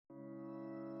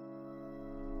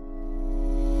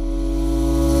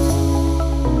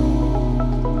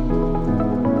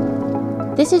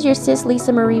This is your sis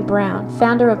Lisa Marie Brown,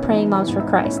 founder of Praying Moms for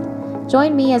Christ.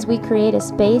 Join me as we create a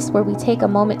space where we take a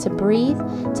moment to breathe,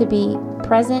 to be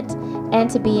present, and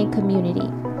to be in community.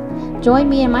 Join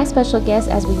me and my special guests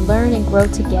as we learn and grow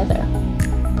together.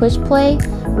 Push play,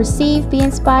 receive, be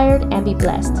inspired, and be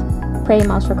blessed. Praying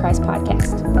Moms for Christ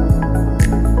podcast.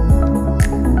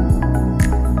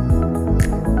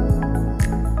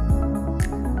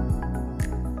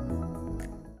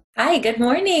 Hi, good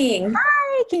morning.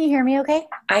 Hi, can you hear me okay?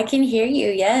 I can hear you,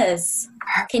 yes.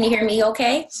 Can you hear me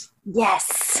okay?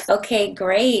 Yes. Okay,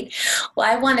 great. Well,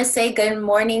 I want to say good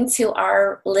morning to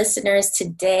our listeners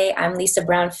today. I'm Lisa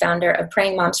Brown, founder of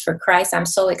Praying Moms for Christ. I'm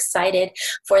so excited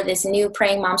for this new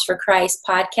Praying Moms for Christ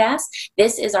podcast.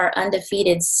 This is our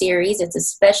Undefeated series. It's a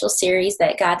special series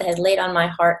that God has laid on my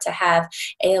heart to have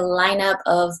a lineup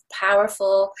of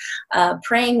powerful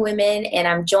praying women, and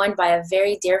I'm joined by a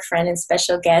very dear friend and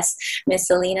special guest, Miss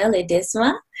Selena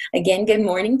Ledesma. Again, good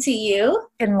morning to you.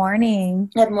 Good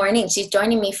morning. Good morning. She's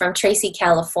joining me from Tracy,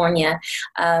 California.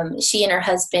 She and her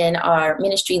husband are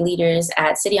ministry leaders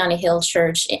at City on a Hill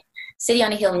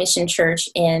Mission Church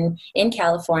in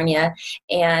California.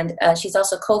 And she's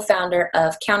also co-founder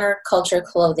of Counterculture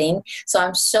Clothing. So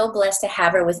I'm so blessed to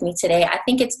have her with me today. I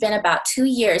think it's been about 2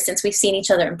 years since we've seen each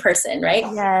other in person, right?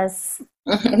 Yes.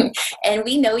 And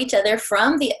we know each other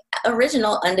from the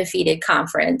original Undefeated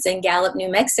conference in Gallup, New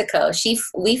Mexico.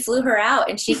 We flew her out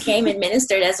and she came and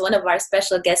ministered as one of our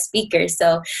special guest speakers.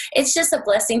 So it's just a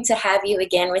blessing to have you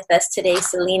again with us today,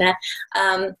 Selena.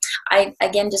 I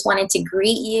again just wanted to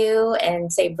greet you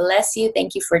and say bless you.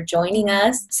 Thank you for joining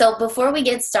us. So before we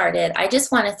get started, I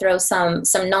just want to throw some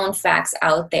known facts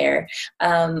out there.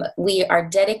 We are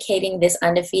dedicating this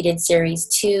Undefeated series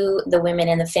to the women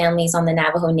and the families on the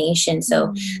Navajo Nation.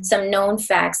 So some known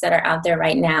facts that are out there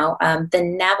right now. The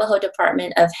Navajo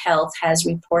Department of Health has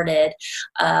reported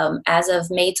as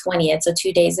of May 20th, so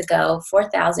 2 days ago,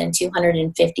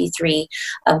 4,253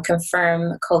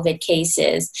 confirmed COVID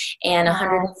cases and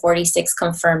 146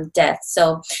 confirmed deaths.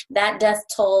 So that death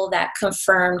toll, that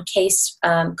confirmed cases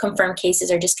are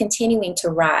just continuing to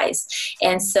rise.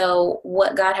 And so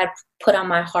what God had put on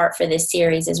my heart for this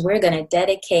series is we're going to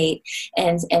dedicate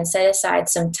and set aside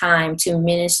some time to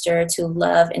minister, to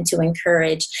love, and to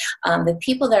encourage the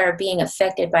people that are being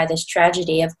affected by this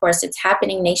tragedy. Of course, it's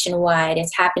happening nationwide,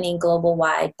 it's happening global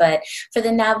wide, but for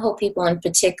the Navajo people in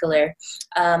particular,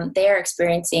 they are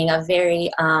experiencing a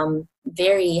very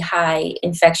high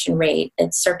infection rate.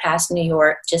 It surpassed New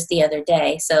York just the other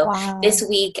day. So This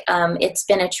week, it's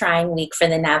been a trying week for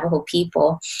the Navajo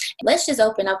people. Let's just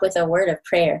open up with a word of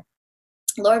prayer.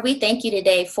 Lord, we thank you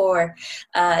today for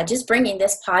just bringing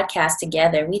this podcast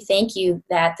together. We thank you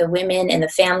that the women and the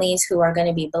families who are going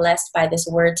to be blessed by this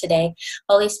word today.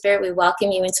 Holy Spirit, we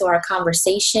welcome you into our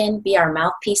conversation. Be our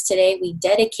mouthpiece today. We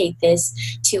dedicate this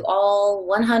to all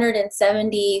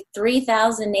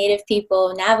 173,000 Native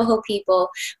people, Navajo people.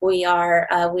 We are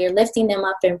lifting them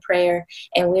up in prayer,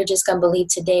 and we're just going to believe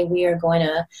today we are going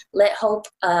to let hope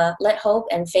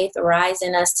and faith arise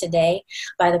in us today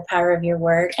by the power of your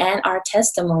word and our testimony,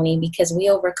 because we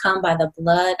overcome by the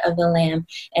blood of the Lamb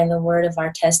and the word of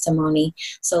our testimony.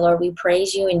 So Lord, we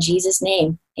praise you in Jesus'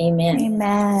 name. Amen.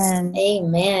 Amen.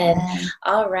 Amen.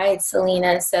 All right,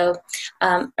 Selena. So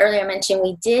earlier I mentioned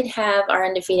we did have our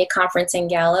Undefeated conference in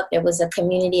Gallup. It was a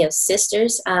community of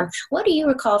sisters. What do you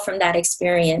recall from that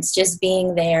experience, just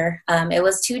being there? It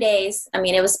was 2 days. I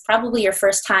mean, it was probably your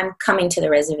first time coming to the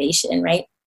reservation, right?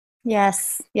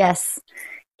 Yes.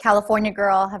 California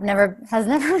girl has never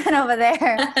been over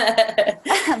there.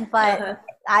 But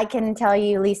I can tell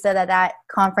you, Lisa, that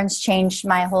conference changed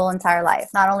my whole entire life.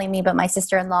 Not only me, but my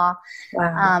sister-in-law.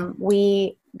 Wow.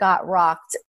 We got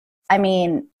rocked. I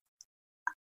mean,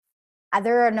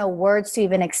 there are no words to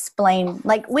even explain.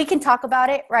 Like, we can talk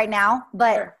about it right now,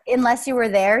 but Sure. Unless you were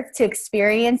there to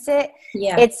experience it,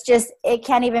 It's just, it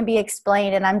can't even be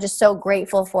explained. And I'm just so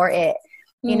grateful for it,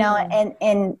 you know,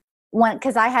 and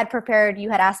because I had prepared, you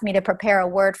had asked me to prepare a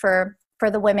word for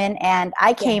the women, and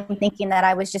I came thinking that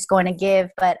I was just going to give,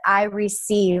 but I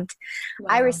received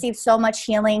so much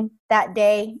healing that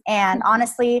day. And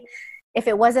honestly, if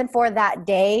it wasn't for that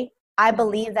day, I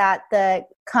believe that the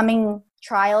coming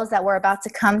trials that were about to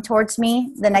come towards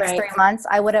me the next 3 months,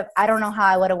 I don't know how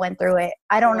I would have went through it.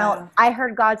 I don't know. I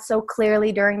heard God so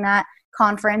clearly during that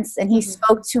conference, and he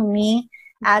spoke to me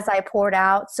as I poured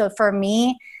out. So for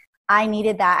me, I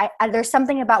needed that. There's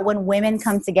something about when women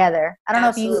come together. I don't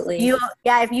know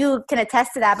if you can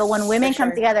attest to that, but when women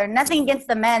come together, nothing against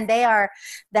the men, they are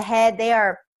the head, they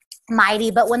are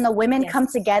mighty. But when the women come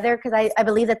together, because I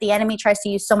believe that the enemy tries to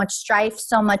use so much strife,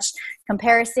 so much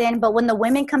comparison, but when the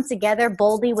women come together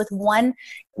boldly with one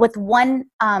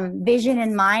vision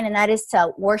in mind, and that is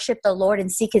to worship the Lord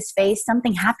and seek his face,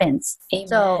 something happens. Amen.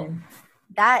 So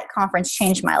that conference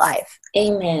changed my life.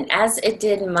 Amen. As it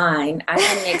did mine. I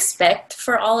didn't expect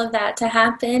for all of that to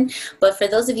happen. But for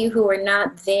those of you who were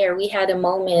not there, we had a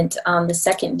moment the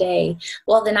second day.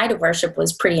 Well, the night of worship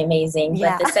was pretty amazing.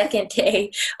 But the second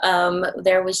day,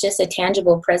 there was just a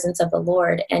tangible presence of the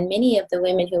Lord. And many of the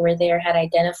women who were there had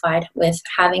identified with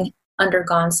having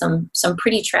undergone some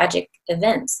pretty tragic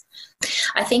events.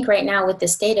 I think right now with the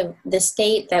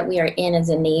state that we are in as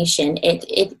a nation,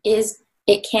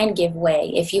 it can give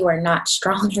way if you are not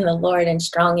strong in the Lord and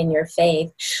strong in your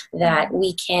faith, that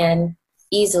we can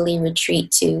easily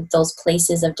retreat to those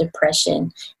places of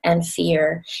depression and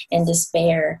fear and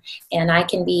despair. And I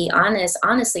can be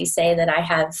honestly say that I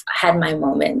have had my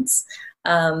moments,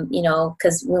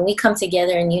 because when we come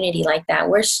together in unity like that,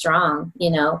 we're strong,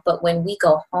 but when we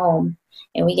go home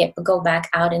and we go back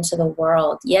out into the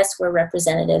world, yes, we're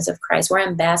representatives of Christ. We're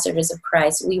ambassadors of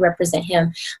Christ. We represent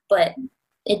him, but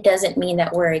it doesn't mean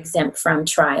that we're exempt from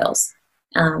trials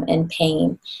and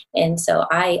pain. And so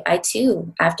I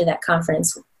too, after that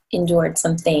conference, endured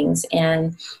some things.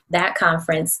 And that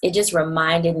conference, it just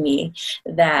reminded me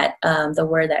that the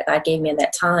word that God gave me at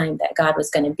that time, that God was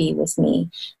going to be with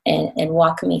me and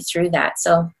walk me through that.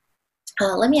 So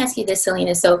let me ask you this,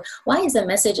 Selena. So why is the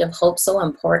message of hope so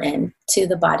important to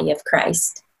the body of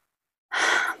Christ?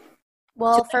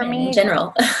 Well, for me, in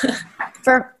general,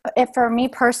 for me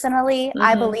personally,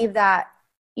 I believe that,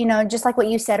 just like what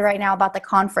you said right now about the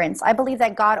conference, I believe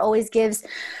that God always gives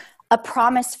a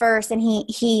promise first, and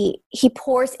he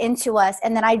pours into us.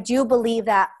 And then I do believe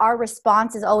that our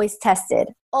response is always tested.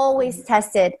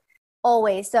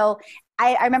 So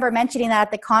I remember mentioning that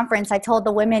at the conference. I told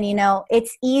the women,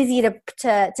 it's easy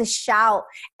to shout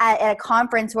at a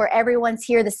conference where everyone's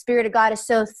here. The Spirit of God is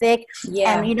so thick.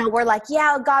 Yeah. And, we're like,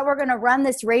 yeah, God, we're going to run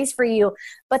this race for you.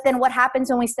 But then what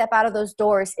happens when we step out of those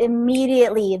doors?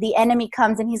 Immediately the enemy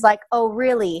comes and he's like, oh,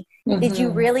 really? Did you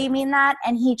really mean that?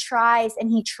 And he tries and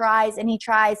he tries and he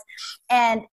tries.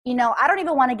 And, I don't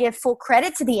even want to give full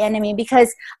credit to the enemy,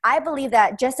 because I believe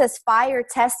that just as fire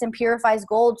tests and purifies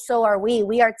gold, so are we.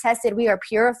 We are tested. We are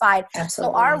purified.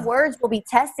 Absolutely. So our words will be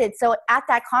tested. So at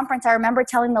that conference, I remember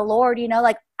telling the Lord,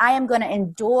 I am going to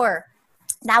endure.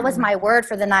 That was my word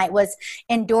for the night, was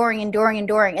enduring.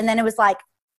 And then it was like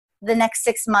the next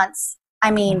 6 months.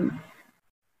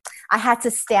 I had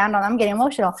to stand on, I'm getting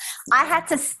emotional. I had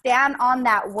to stand on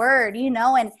that word, and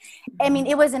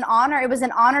it was an honor. It was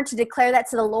an honor to declare that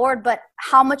to the Lord, but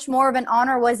how much more of an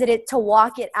honor was it to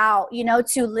walk it out,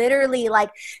 to literally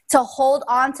to hold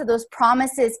on to those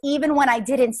promises, even when I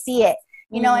didn't see it,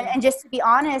 and just to be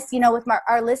honest, with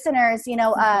our listeners,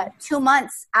 2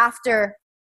 months after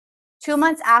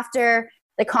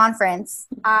the conference,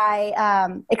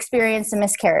 I experienced a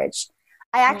miscarriage.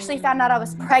 I actually found out I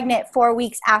was pregnant 4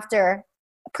 weeks after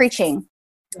preaching.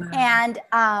 Wow. And,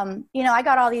 I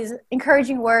got all these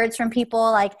encouraging words from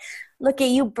people like, look at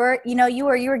you, you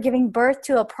were giving birth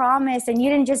to a promise, and you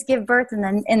didn't just give birth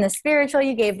in the spiritual,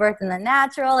 you gave birth in the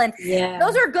natural. And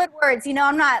those are good words.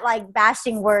 I'm not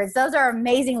bashing words. Those are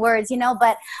amazing words,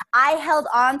 but I held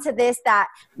on to this, that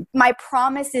my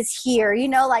promise is here,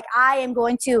 I am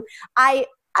going to,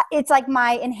 it's like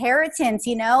my inheritance,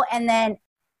 and then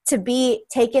to be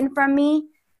taken from me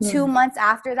 2 months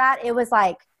after that, it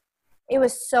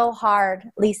was so hard,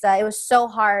 Lisa. It was so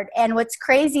hard. And what's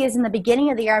crazy is in the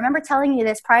beginning of the year, I remember telling you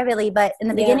this privately, but in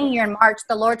the beginning of the year in March,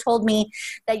 the Lord told me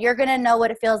that you're going to know what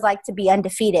it feels like to be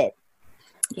undefeated.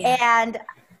 Yeah. And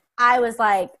I was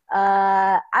like,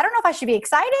 I don't know if I should be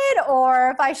excited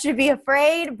or if I should be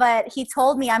afraid, but he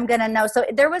told me I'm going to know. So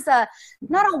there was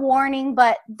not a warning,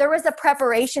 but there was a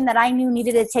preparation that I knew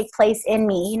needed to take place in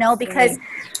me, because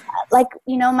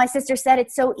my sister said,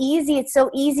 it's so easy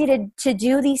to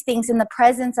do these things in the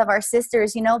presence of our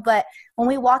sisters, but when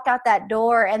we walk out that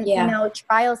door and,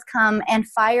 trials come and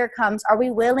fire comes, are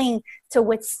we willing to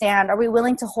withstand? Are we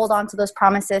willing to hold on to those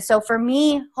promises? So for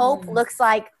me, hope looks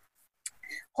like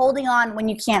holding on when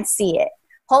you can't see it.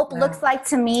 Hope looks like,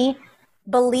 to me,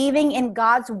 believing in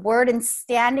God's word and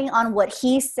standing on what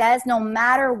he says, no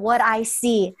matter what I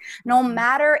see. No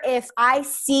matter if I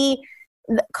see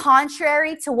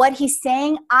contrary to what he's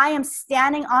saying, I am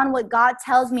standing on what God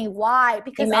tells me. Why?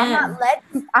 Because Amen.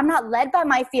 I'm not led by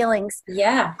my feelings.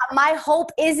 Yeah. My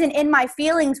hope isn't in my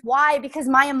feelings. Why? Because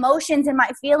my emotions and my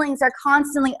feelings are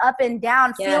constantly up and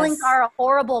down. Yes. Feelings are a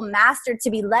horrible master to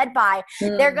be led by.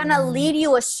 They're going to lead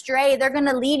you astray. They're going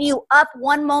to lead you up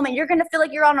one moment. You're going to feel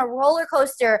like you're on a roller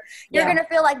coaster. You're going to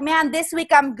feel like, man, this week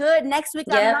I'm good. Next week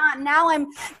I'm not. Now I'm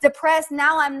depressed.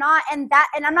 Now I'm not. And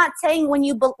I'm not saying when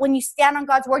you stand on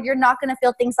God's word, you're not going to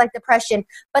feel things like depression.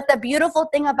 But the beautiful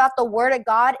thing about the word of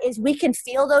God is we can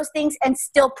feel those things and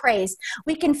still praise.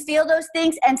 We can feel those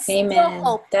things and still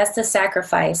hope. That's the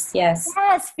sacrifice. Yes.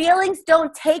 Yes. Feelings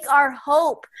don't take our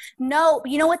hope. No.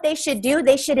 You know what they should do?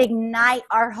 They should ignite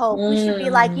our hope. We should be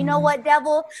like, you know what,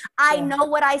 devil? I know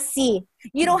what I see.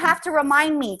 You don't have to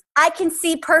remind me. I can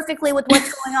see perfectly with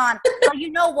what's going on. But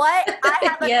you know what? I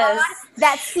have a God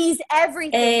that sees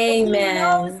everything. Amen. He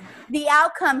knows the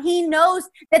outcome. He knows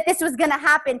that this was going to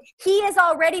happen. He is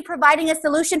already providing a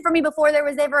solution for me before there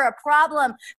was ever a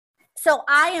problem. So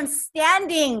I am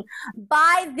standing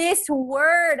by this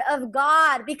word of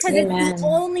God because it's the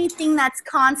only thing that's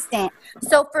constant.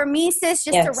 So for me, sis,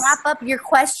 just to wrap up your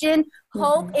question,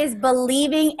 hope is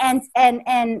believing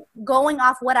and going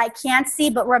off what I can't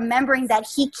see, but remembering that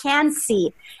he can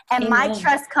see. And my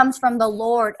trust comes from the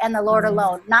Lord and the Lord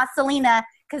alone, not Selena,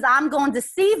 because I'm going to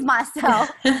deceive myself.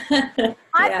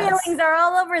 My feelings are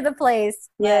all over the place.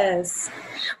 Yes.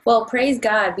 Well, praise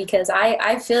God, because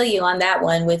I feel you on that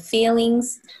one. With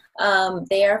feelings,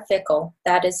 they are fickle.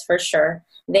 That is for sure.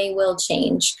 They will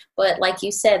change. But like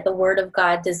you said, the word of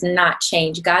God does not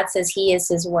change. God says he is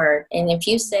his word. And if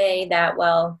you say that,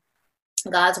 well,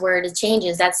 God's word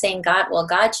changes, that's saying God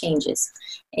changes.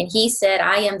 And he said,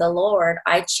 I am the Lord,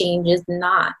 I changes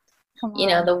not. You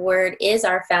know, the word is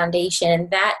our foundation.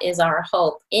 That is our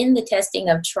hope in the testing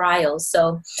of trials.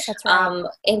 So, that's right.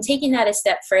 In taking that a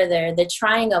step further, the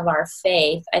trying of our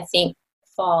faith, I think,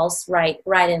 falls right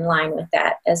in line with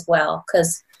that as well.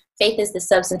 Because faith is the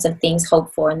substance of things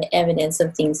hoped for and the evidence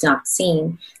of things not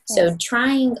seen. Yes. So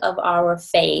trying of our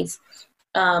faith,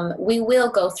 we will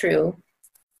go through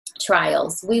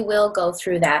trials. We will go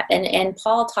through that. And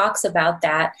Paul talks about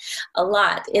that a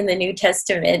lot in the New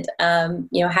Testament,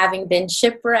 having been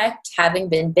shipwrecked, having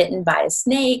been bitten by a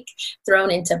snake, thrown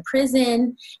into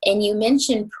prison. And you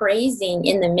mentioned praising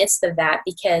in the midst of that,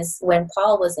 because when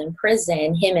Paul was in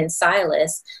prison, him and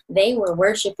Silas, they were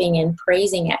worshiping and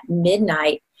praising at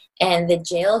midnight. And the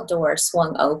jail door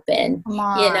swung open.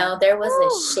 There was a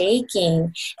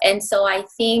shaking. And so I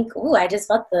think, I just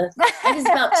felt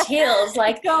chills.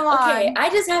 Like, okay, I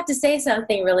just have to say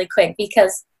something really quick,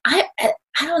 because I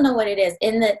don't know what it is.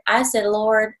 I said,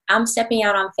 Lord, I'm stepping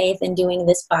out on faith and doing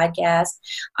this podcast.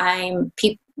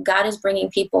 God is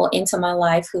bringing people into my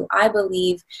life who I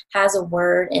believe has a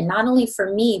word, and not only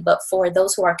for me, but for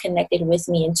those who are connected with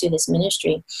me into this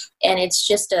ministry. And it's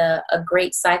just a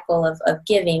great cycle of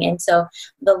giving. And so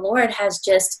the Lord has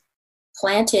just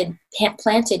planted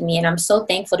me. And I'm so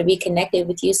thankful to be connected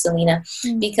with you, Selena,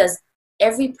 because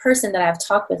every person that I've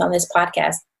talked with on this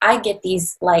podcast, I get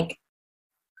these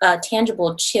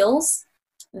tangible chills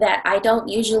that I don't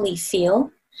usually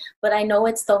feel. But I know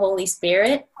it's the Holy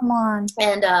Spirit. Come on.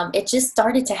 And it just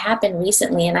started to happen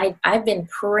recently. And I've been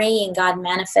praying, God,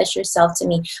 manifest yourself to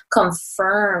me.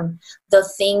 Confirm the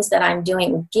things that I'm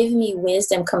doing. Give me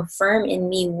wisdom. Confirm in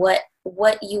me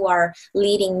what you are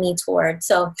leading me toward.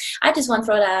 So I just want to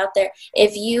throw that out there.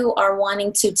 If you are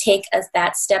wanting to take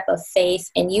that step of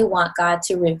faith and you want God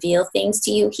to reveal things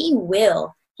to you, He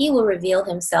will. He will reveal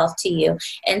himself to you.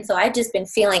 And so I've just been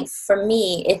feeling, for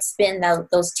me, it's been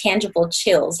those tangible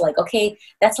chills. Like, okay,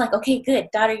 that's like, okay, good,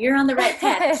 daughter, you're on the right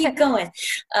path. Keep going.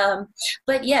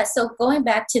 But yeah, so going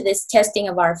back to this testing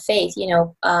of our faith,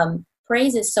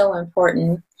 praise is so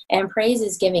important. And praise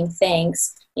is giving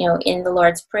thanks. In the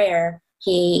Lord's Prayer,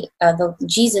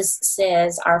 Jesus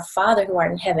says, our Father who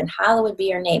art in heaven, hallowed be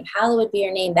your name. Hallowed be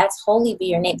your name. That's holy be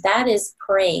your name. That is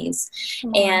praise.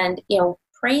 And,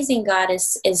 praising God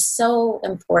is so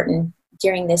important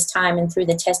during this time and through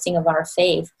the testing of our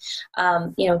faith.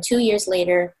 2 years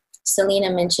later,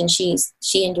 Selena mentioned she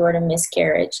endured a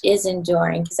miscarriage, is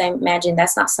enduring, because I imagine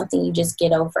that's not something you just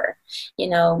get over.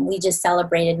 We just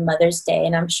celebrated Mother's Day,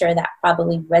 and I'm sure that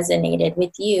probably resonated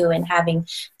with you, and having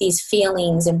these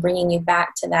feelings and bringing you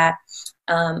back to that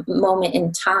moment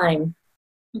in time.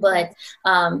 But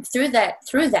through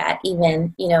that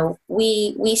even,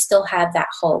 we still have that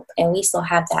hope, and we still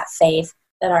have that faith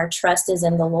that our trust is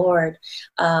in the Lord.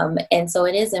 And so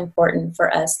it is important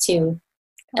for us to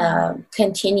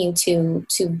continue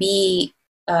to be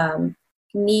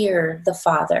near the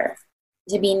Father,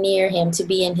 to be near him, to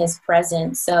be in his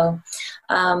presence. So,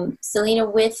 Selena,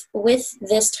 with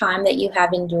this time that you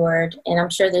have endured, and I'm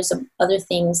sure there's some other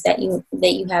things that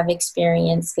you have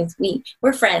experienced, because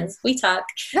we're friends, we talk.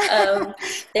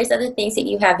 There's other things that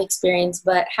you have experienced,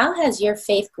 but how has your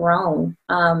faith grown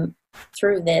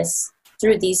through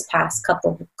these past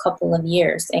couple of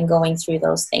years and going through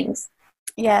those things?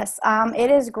 Yes, it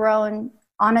has grown,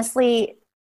 honestly.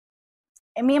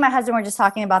 And me and my husband were just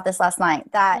talking about this last night,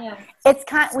 that it's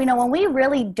kind of, when we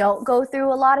really don't go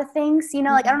through a lot of things,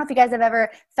 like, I don't know if you guys have ever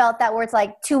felt that, where it's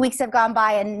like 2 weeks have gone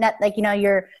by and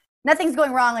nothing's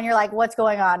going wrong, and you're like, what's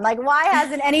going on? Like, why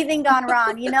hasn't anything gone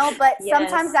wrong? But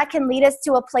sometimes that can lead us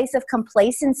to a place of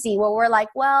complacency where we're like,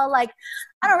 well, like,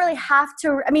 I don't really have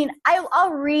to. I mean,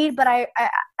 I'll read, but I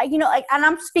and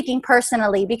I'm speaking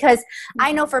personally, because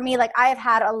I know for me, like, I have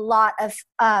had a lot of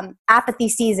apathy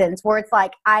seasons where it's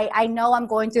like, I know I'm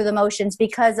going through the motions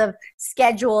because of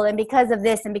schedule and because of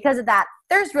this and because of that.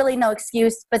 There's really no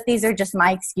excuse, but these are just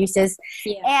my excuses.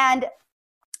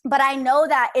 But I know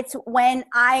that it's when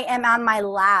I am on my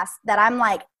last that I'm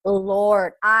like,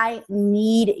 Lord, I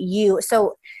need you.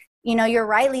 So, you're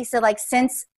right, Lisa, like,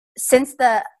 since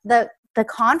the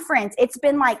conference, it's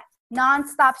been like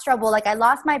nonstop struggle. Like, I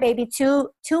lost my baby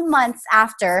two months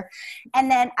after,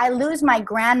 and then I lose my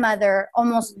grandmother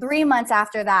almost 3 months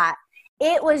after that.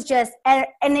 It was just, and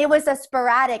it was a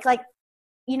sporadic, like,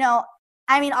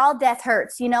 all death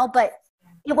hurts, but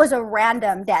it was a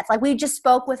random death. Like, we just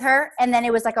spoke with her, and then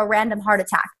it was like a random heart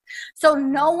attack. So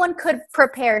no one could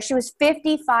prepare. She was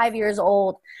 55 years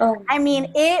old.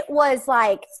 It was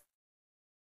like,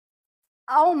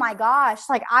 oh my gosh.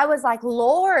 Like, I was like,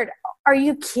 Lord, are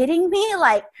you kidding me?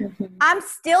 Like, I'm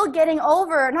still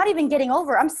not even getting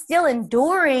over. I'm still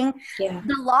enduring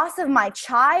the loss of my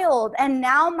child. And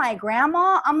now my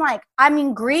grandma,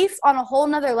 grief on a whole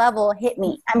nother level hit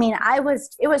me. It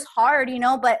was hard,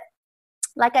 but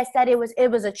like I said, it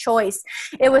was a choice.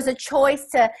 It was a choice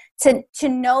to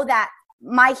know that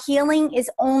my healing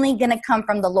is only going to come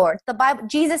from the Lord. The Bible,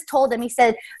 Jesus told him, he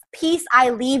said, peace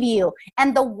I leave you,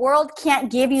 and the world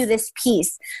can't give you this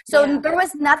peace. So there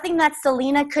was nothing that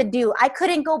Selena could do. I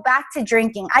couldn't go back to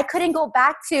drinking. I couldn't go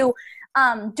back to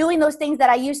doing those things that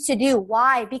I used to do.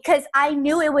 Why? Because I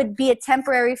knew it would be a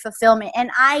temporary fulfillment,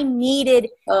 and I needed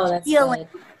healing.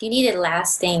 Good. You needed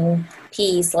lasting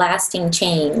peace, lasting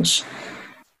change.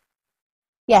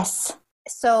 Yes.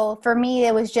 So for me,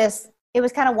 it was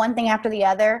kind of one thing after the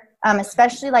other.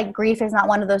 Especially like grief is not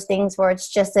one of those things where it's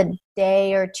just a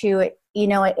day or two.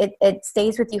 It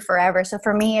stays with you forever. So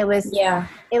for me, it was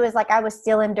like I was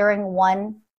still enduring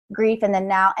one grief, and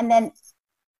then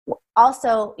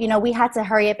also, we had to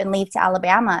hurry up and leave to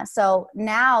Alabama. So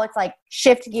now it's like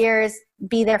shift gears,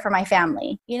 be there for my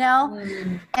family,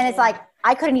 and it's like,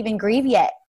 I couldn't even grieve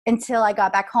yet until I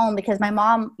got back home, because my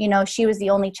mom, she was the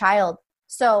only child.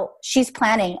 So she's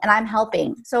planning and I'm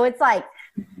helping. So it's like,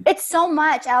 it's so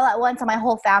much all at once on my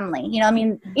whole family.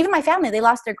 Even my family, they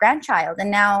lost their grandchild,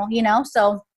 and now,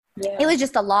 so it was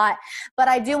just a lot. But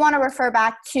I do want to refer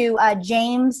back to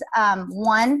James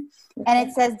 1. And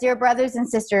it says, dear brothers and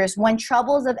sisters, when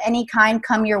troubles of any kind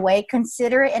come your way,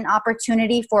 consider it an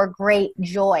opportunity for great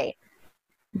joy.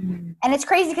 And it's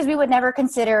crazy because we would never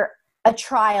consider a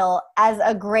trial as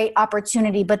a great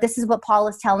opportunity, but this is what Paul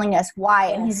is telling us why.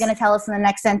 And he's going to tell us in the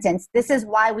next sentence. This is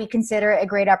why we consider it a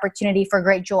great opportunity for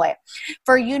great joy.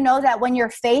 For you know that when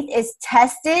your faith is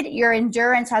tested, your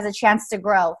endurance has a chance to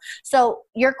grow. So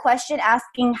your question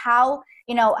asking how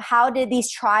did these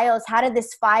trials, how did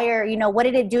this fire, what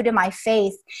did it do to my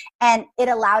faith? And it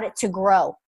allowed it to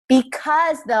grow.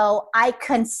 Because though I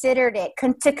considered it,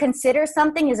 to consider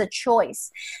something is a choice.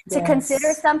 To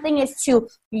consider something is to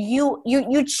you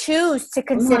choose to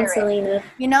consider it.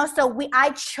 So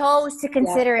I chose to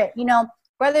consider it.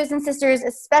 Brothers and sisters,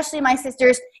 especially my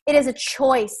sisters, it is a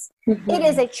choice. It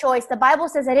is a choice. The Bible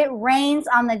says that it rains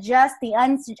on the just, the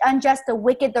unjust, the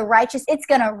wicked, the righteous. It's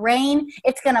going to rain.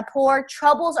 It's going to pour.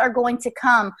 Troubles are going to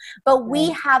come. But we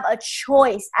have a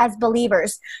choice as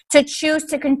believers to choose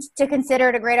to consider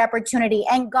it a great opportunity.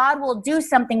 And God will do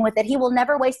something with it. He will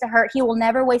never waste a hurt. He will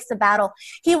never waste a battle.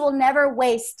 He will never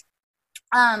waste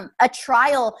a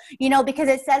trial, because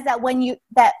it says that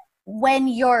when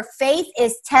your faith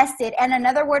is tested, and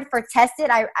another word for tested,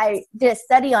 I did a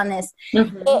study on this.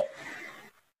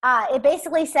 It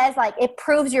basically says like it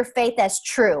proves your faith as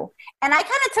true. And I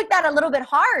kind of took that a little bit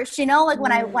harsh, like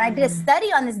when I did a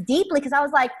study on this deeply, because I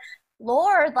was like,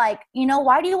 Lord, like,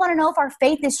 why do you want to know if our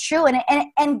faith is true?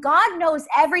 And God knows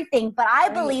everything, but I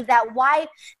believe that why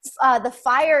the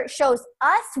fire shows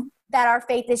us that our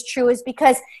faith is true is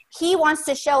because he wants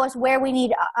to show us where we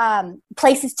need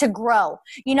places to grow.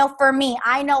 You know, for me,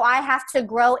 I know I have to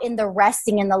grow in the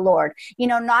resting in the Lord, you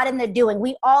know, not in the doing.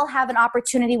 We all have an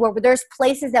opportunity where there's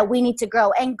places that we need to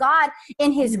grow. And God,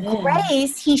 in his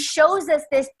grace, he shows us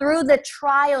this through the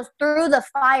trials, through the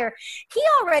fire. He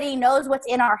already knows what's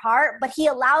in our heart, but he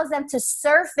allows them to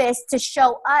surface to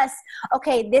show us,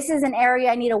 okay, this is an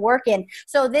area I need to work in.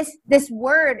 So this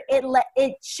word,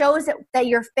 it shows that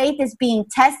your faith is being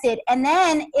tested, and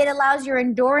then it allows your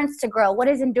endurance to grow. What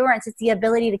is endurance? It's the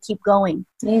ability to keep going.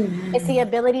 Amen. It's the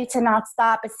ability to not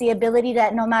stop. It's the ability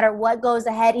that no matter what goes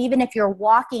ahead, even if you're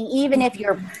walking, even if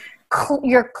you're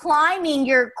climbing,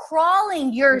 you're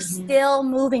crawling, you're still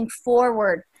moving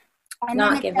forward. And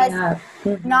not giving up.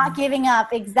 Not giving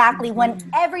up, exactly. When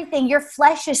everything, your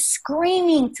flesh is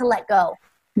screaming to let go.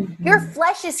 Your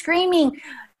flesh is screaming,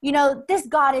 you know, this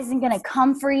God isn't going to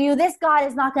come for you. This God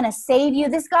is not going to save you.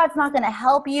 This God's not going to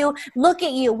help you. Look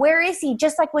at you. Where is he?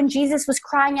 Just like when Jesus was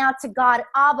crying out to God,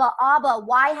 Abba, Abba,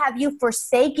 why have you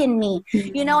forsaken me?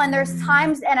 You know, and there's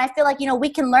times, and I feel like, you know, we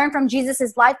can learn from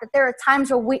Jesus's life that there are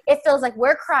times where it feels like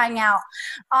we're crying out,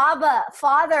 Abba,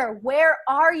 Father, where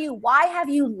are you? Why have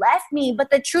you left me? But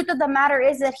the truth of the matter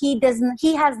is that he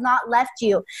has not left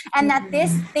you. And that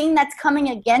this thing that's coming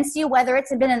against you, whether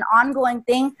it's been an ongoing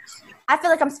thing, I feel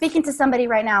like I'm speaking to somebody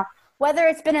right now. Whether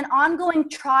it's been an ongoing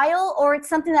trial or it's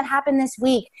something that happened this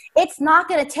week, it's not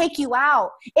going to take you out.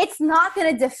 It's not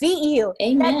going to defeat you.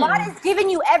 Amen. That God has given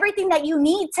you everything that you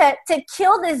need to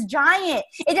kill this giant.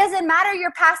 It doesn't matter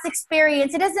your past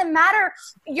experience. It doesn't matter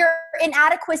your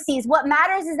inadequacies. What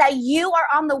matters is that you are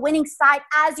on the winning side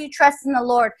as you trust in the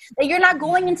Lord. That you're not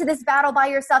going into this battle by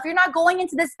yourself. You're not going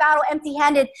into this battle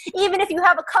empty-handed. Even if you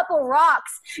have a couple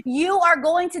rocks, you are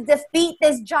going to defeat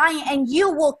this giant and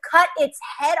you will cut its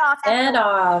head off.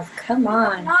 Come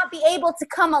on. Will not be able to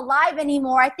come alive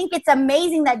anymore. I think it's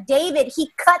amazing that David, he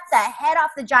cut the head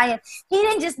off the giant. He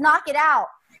didn't just knock it out.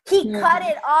 He cut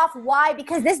it off. Why?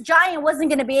 Because this giant wasn't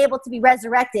going to be able to be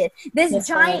resurrected. This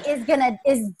giant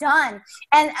is done.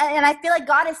 And I feel like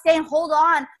God is saying, hold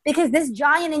on, because this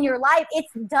giant in your life,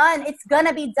 it's done. It's going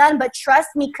to be done. But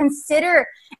trust me, consider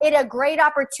it a great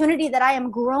opportunity that I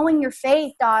am growing your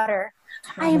faith, daughter.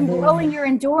 I am growing your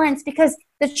endurance, because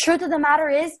the truth of the matter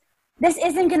is, this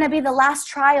isn't going to be the last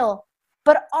trial,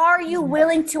 but are you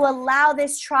willing to allow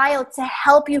this trial to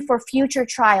help you for future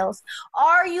trials?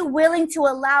 Are you willing to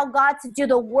allow God to do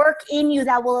the work in you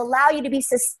that will allow you to be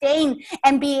sustained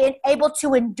and be able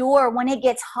to endure when it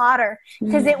gets hotter?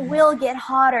 Because it will get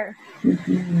hotter.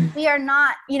 We are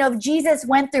not, you know, Jesus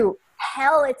went through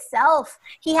hell itself.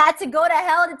 He had to go to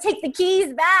hell to take the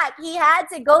keys back. He had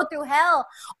to go through hell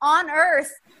on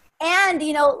earth. And,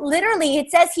 you know, literally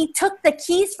it says he took the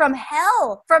keys from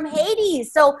hell, from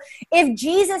Hades. So if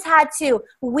Jesus had to,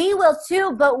 we will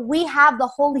too, but we have the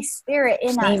Holy Spirit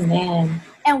in us. Amen.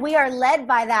 And we are led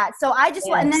by that. So I just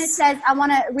want, and then it says, I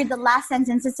want to read the last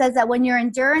sentence. It says that when your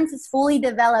endurance is fully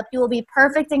developed, you will be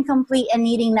perfect and complete and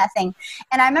needing nothing.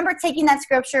 And I remember taking that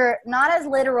scripture, not as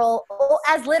literal,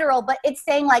 but it's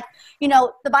saying like, you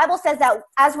know, the Bible says that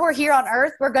as we're here on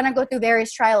earth, we're going to go through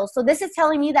various trials. So this is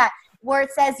telling me that where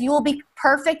it says you will be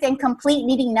perfect and complete,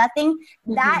 needing nothing,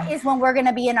 that is when we're going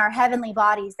to be in our heavenly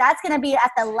bodies. That's going to be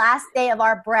at the last day of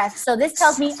our breath. So this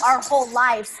tells me our whole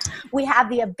lives, we have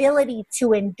the ability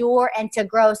to endure and to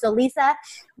grow. So Lisa,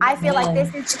 I feel like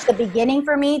this is just the beginning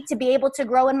for me to be able to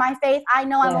grow in my faith. I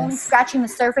know I'm only scratching the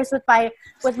surface with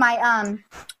my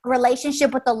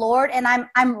relationship with the Lord, and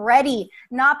I'm ready,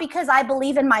 not because I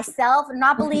believe in myself,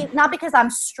 not because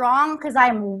I'm strong, because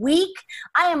I'm weak.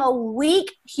 I am a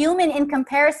weak human in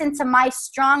comparison to my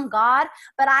strong God,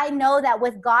 but I know that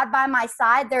with God by my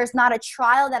side, there's not a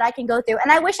trial that I can go through.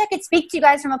 And I wish I could speak to you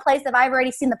guys from a place that I've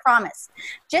already seen the promise.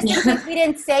 Just in case we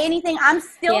didn't say anything, I'm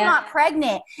still not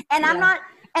pregnant, and I'm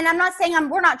not saying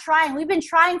we're not trying. We've been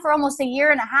trying for almost a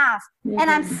year and a half, and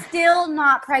I'm still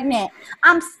not pregnant.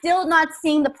 I'm still not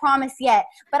seeing the promise yet,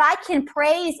 but I can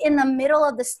praise in the middle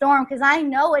of the storm because I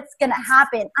know it's going to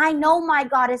happen. I know my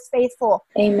God is faithful.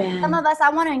 Amen. Some of us, I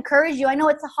want to encourage you. I know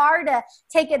it's hard to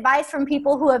take advice from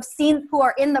people who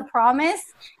are in the promise.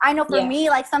 I know for me,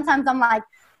 like sometimes I'm like,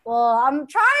 well, I'm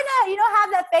trying to,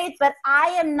 have that faith, but I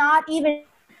am not even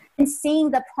seeing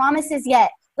the promises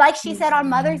yet. Like she said on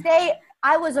Mother's Day,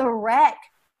 I was a wreck.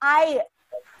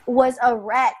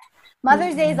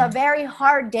 Mother's Day is a very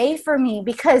hard day for me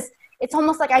because it's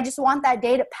almost like I just want that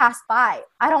day to pass by.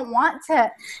 I don't want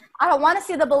to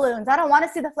see the balloons. I don't want to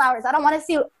see the flowers. I don't want to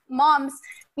see moms,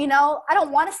 I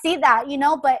don't want to see that,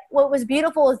 but what was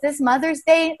beautiful is this Mother's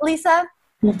Day, Lisa,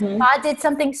 God did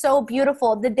something so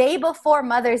beautiful the day before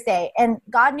Mother's Day. And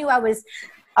God knew I was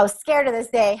scared of this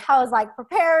day. I was like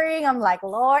preparing. I'm like,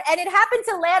 Lord. And it happened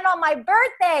to land on my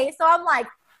birthday. So I'm like,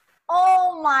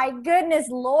 oh my goodness,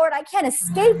 Lord, I can't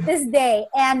escape this day.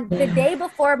 And the day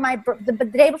before the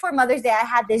day before Mother's Day, I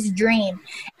had this dream.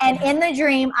 And in the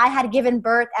dream, I had given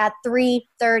birth at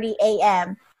 3:30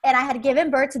 a.m. And I had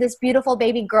given birth to this beautiful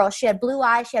baby girl. She had blue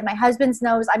eyes. She had my husband's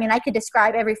nose. I mean, I could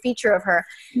describe every feature of her.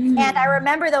 And I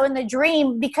remember, though, in the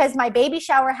dream, because my baby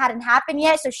shower hadn't happened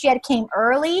yet, so she had came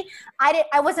early,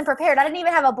 I wasn't prepared. I didn't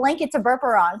even have a blanket to burp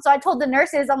her on. So I told the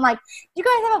nurses, I'm like, you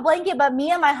guys have a blanket? But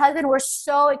me and my husband were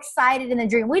so excited in the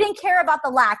dream. We didn't care about the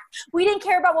lack. We didn't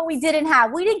care about what we didn't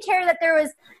have. We didn't care that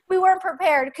we weren't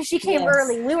prepared because she came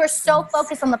early. We were so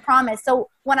focused on the promise. So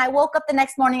when I woke up the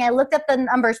next morning, I looked at the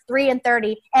numbers 3 and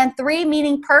 30, and 3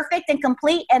 meaning perfect and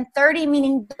complete, and 30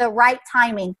 meaning the right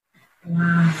timing.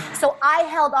 Wow. So I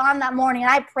held on that morning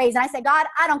and I praised and I said, God,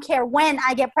 I don't care when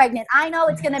I get pregnant. I know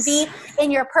it's going to be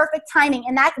in your perfect timing.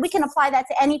 And that we can apply that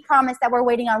to any promise that we're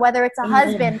waiting on, whether it's a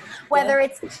husband, whether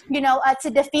it's, to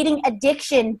defeating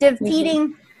addiction,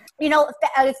 defeating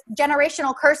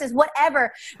generational curses,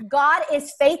 whatever. God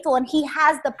is faithful and he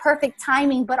has the perfect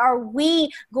timing, but are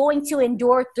we going to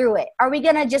endure through it? Are we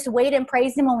going to just wait and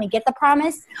praise him when we get the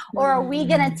promise? Or are we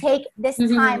going to take this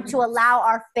time to allow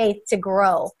our faith to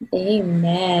grow?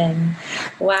 Amen.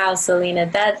 Wow, Selena,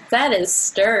 that is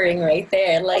stirring right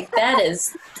there. Like that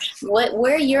is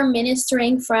where you're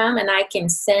ministering from. And I can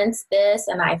sense this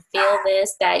and I feel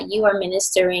this, that you are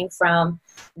ministering from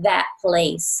that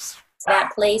place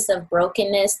of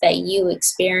brokenness that you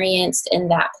experienced, and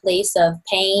that place of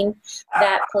pain,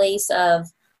 that place of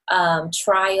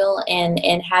trial and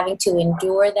having to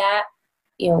endure that.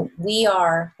 We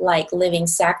are like living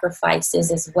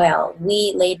sacrifices as well.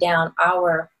 We lay down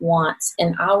our wants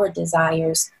and our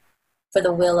desires for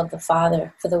the will of the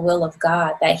Father, for the will of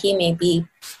God, that he may be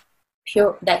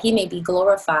pure, that he may be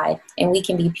glorified and we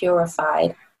can be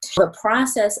purified. The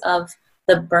process of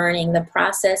the burning, the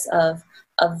process of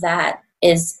that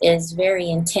is very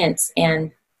intense.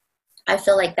 And I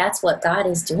feel like that's what God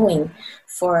is doing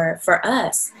for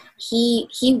us. He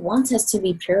wants us to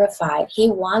be purified.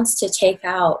 He wants to take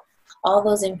out all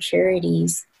those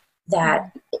impurities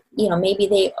that,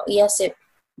 maybe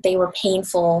they were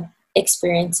painful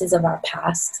experiences of our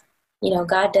past.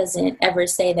 God doesn't ever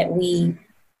say that we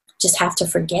just have to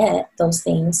forget those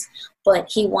things, but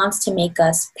he wants to make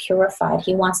us purified.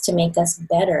 He wants to make us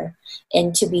better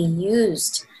and to be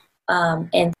used.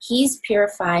 And he's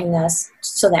purifying us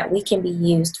so that we can be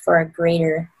used for a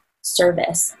greater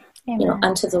service,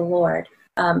 unto the Lord.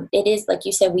 It is, like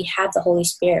you said, we have the Holy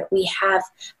Spirit. We have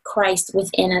Christ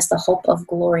within us, the hope of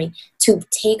glory, to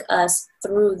take us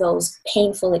through those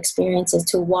painful experiences,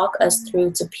 to walk us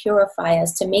through, to purify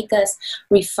us, to make us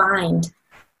refined.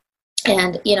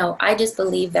 And, I just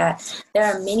believe that there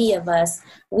are many of us,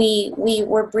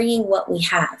 we're bringing what we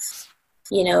have.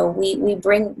 We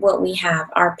bring what we have,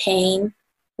 our pain,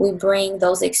 we bring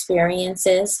those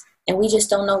experiences, and we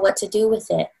just don't know what to do with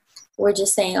it. We're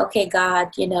just saying, okay,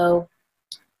 God,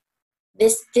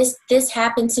 this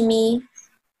happened to me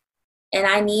and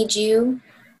I need you.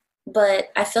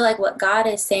 But I feel like what God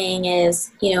is saying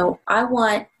is, I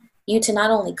want you to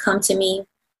not only come to me,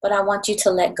 but I want you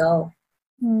to let go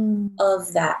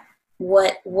of that.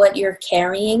 What you're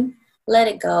carrying, let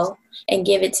it go and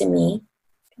give it to me.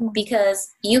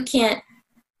 Because you can't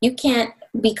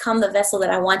become the vessel that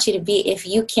I want you to be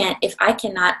if I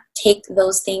cannot take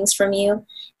those things from you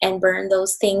and burn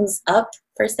those things up,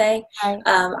 per se. Right.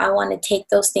 I want to take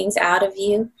those things out of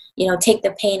you, take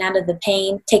the pain out of the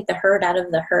pain, take the hurt out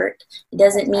of the hurt. It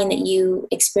doesn't mean that you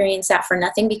experience that for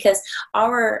nothing, because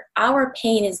our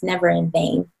pain is never in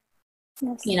vain.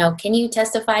 Yes. Can you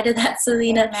testify to that,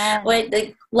 Selena?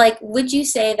 Would you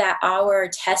say that our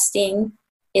testing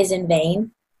is in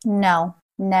vain? No,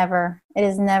 never. It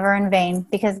is never in vain,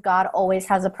 because God always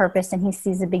has a purpose and he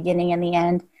sees the beginning and the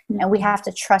end. And we have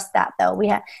to trust that, though.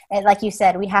 And like you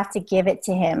said, we have to give it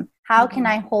to him. How can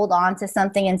I hold on to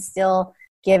something and still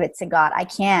give it to God? I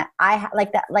can't.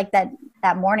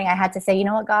 That morning I had to say, you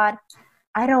know what, God,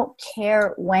 I don't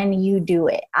care when you do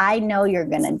it. I know you're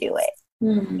going to do it.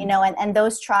 And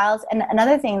those trials. And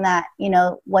another thing that,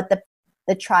 what the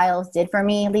trials did for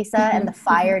me, Lisa, and the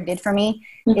fire did for me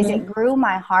is it grew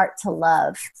my heart to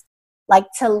love, like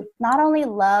to not only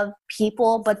love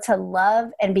people, but to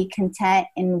love and be content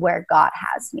in where God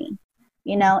has me,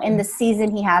 in the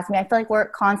season he has me. I feel like we're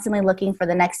constantly looking for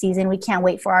the next season. We can't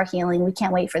wait for our healing. We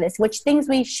can't wait for this, which things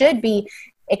we should be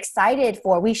excited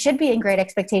for. We should be in great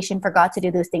expectation for God to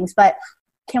do those things. But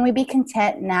can we be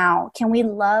content now? Can we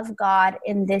love God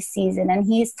in this season? And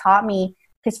he's taught me,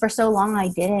 because for so long I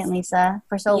didn't, Lisa.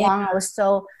 For so long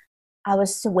I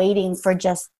was waiting for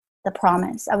just the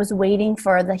promise. I was waiting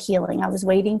for the healing. I was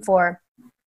waiting for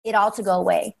it all to go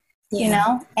away, you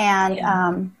know?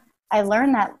 And I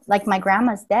learned that, like my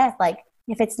grandma's death, like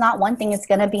if it's not one thing, it's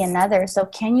going to be another. So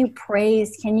can you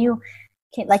praise?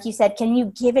 Like you said, can you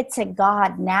give it to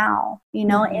God now? You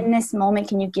know, in this moment,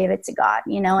 can you give it to God?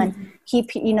 You know, and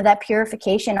that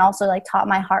purification also like taught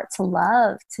my heart to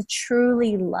love, to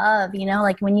truly love. You know,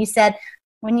 like when you said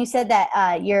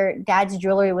that your dad's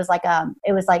jewelry was like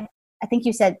it was like, I think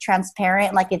you said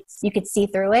transparent, like you could see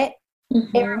through it.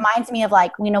 It reminds me of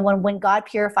like, you know, when God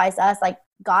purifies us, like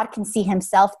God can see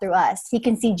himself through us. He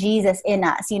can see Jesus in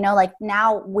us, you know, like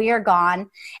now we're gone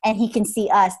and he can see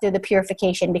us through the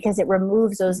purification because it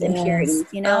removes those impurities,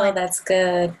 you know. Oh, that's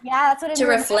good. Yeah, that's what it to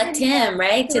reflect him,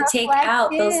 right? To take out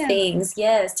those things.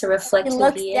 Yes, to reflect who he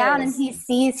is. He looks down and he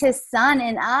sees his son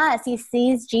in us. He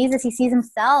sees Jesus. He sees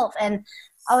himself. And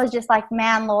I was just like,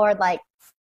 man, Lord, like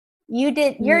you're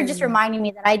just reminding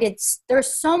me that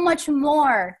there's so much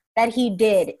more that he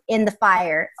did in the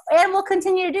fire and will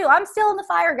continue to do. I'm still in the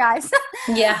fire, guys.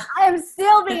 Yeah. I was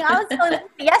still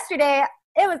yesterday.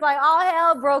 It was like all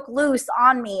hell broke loose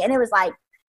on me. And it was like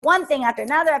one thing after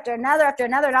another, after another, after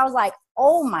another. And I was like,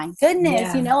 oh my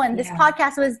goodness, you know, and this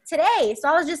podcast was today. So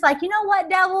I was just like, you know what,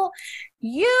 devil,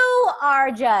 you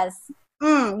are just,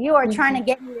 you are trying to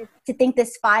get me to think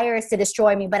this fire is to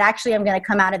destroy me, but actually I'm going to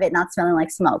come out of it not smelling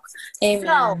like smoke. Amen.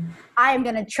 So I am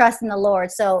going to trust in the Lord.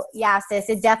 So yeah,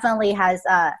 sis, it definitely has,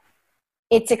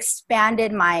 it's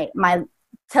expanded my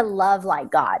to love like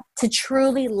God, to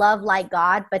truly love like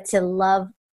God, but to love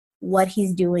what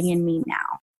he's doing in me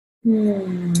now.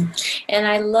 And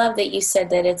I love that you said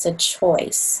that it's a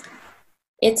choice.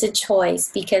 It's a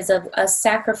choice because of a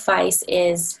sacrifice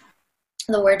is,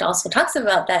 the word also talks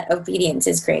about that obedience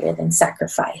is greater than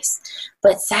sacrifice.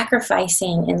 But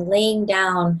sacrificing and laying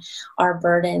down our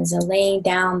burdens and laying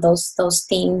down those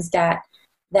things that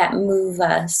move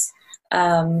us,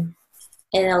 and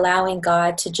allowing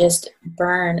God to just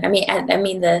burn. I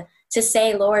mean, to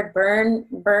say, Lord,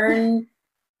 burn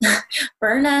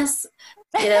us.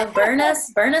 You know, burn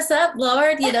us up,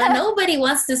 Lord. You know, nobody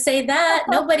wants to say that.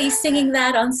 Nobody's singing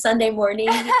that on Sunday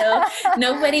morning. You know,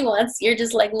 nobody wants. You're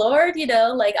just like, Lord, you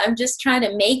know, like I'm just trying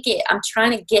to make it. I'm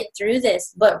trying to get through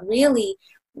this. But really,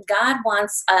 God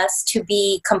wants us to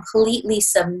be completely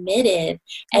submitted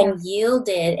and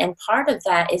yielded. And part of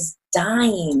that is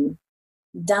dying.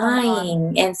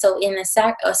 And so in a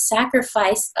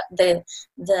sacrifice,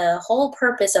 the whole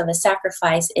purpose of a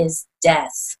sacrifice is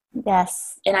death.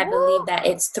 Yes. And I believe that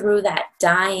it's through that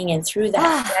dying and through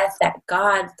that death that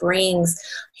God brings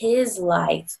his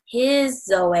life, his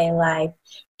Zoe life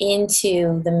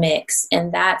into the mix.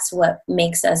 And that's what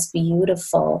makes us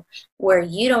beautiful, where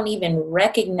you don't even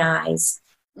recognize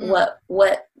what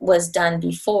was done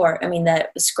before. I mean,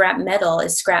 that scrap metal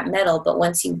is scrap metal, but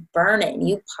once you burn it and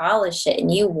you polish it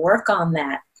and you work on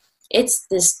that, it's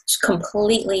this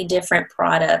completely different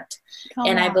product.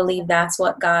 I believe that's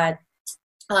what God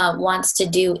wants to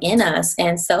do in us.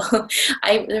 And so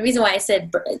the reason why I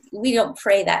said we don't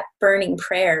pray that burning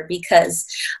prayer, because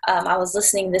I was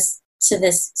listening to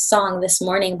this song this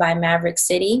morning by Maverick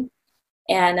City,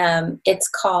 and it's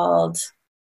called,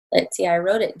 let's see, I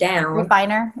wrote it down.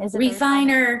 Refiner? Is it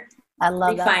Refiner? I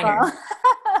love Refiner. That song.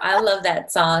 I love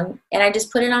that song. And I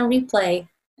just put it on replay.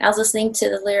 I was listening to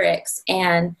the lyrics,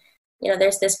 and you know,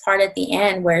 there's this part at the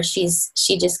end where she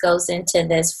just goes into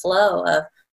this flow of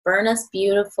burn us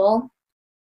beautiful,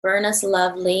 burn us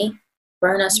lovely,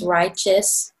 burn us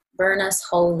righteous, burn us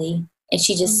holy. And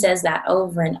she just says that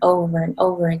over and over and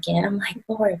over again. I'm like,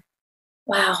 Lord,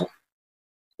 wow.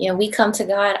 You know, we come to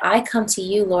God. I come to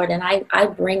you, Lord, and I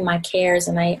bring my cares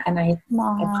and I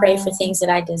pray for things that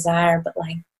I desire. But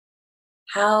like,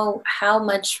 how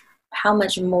much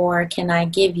more can I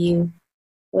give you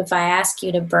if I ask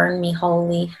you to burn me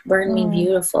holy, burn me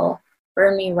beautiful,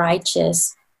 burn me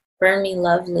righteous, burn me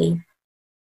lovely?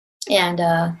 And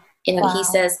he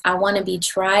says, I want to be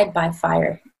tried by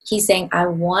fire. He's saying, I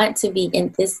want to be,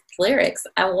 in this lyrics,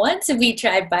 I want to be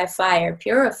tried by fire,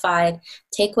 purified.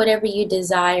 Take whatever you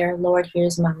desire. Lord,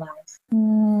 here's my life.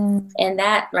 And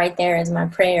that right there is my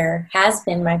prayer, has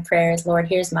been my prayer, is Lord,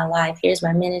 here's my life. Here's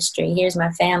my ministry. Here's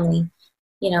my family.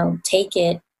 You know, take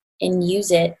it and use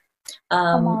it.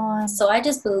 So I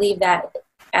just believe that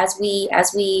as we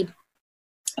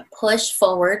push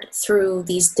forward through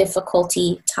these difficult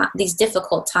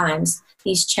times,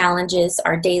 these challenges,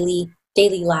 our daily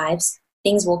lives,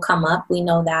 things will come up. We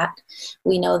know that.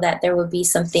 We know that there will be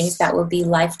some things that will be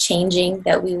life-changing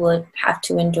that we would have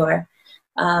to endure.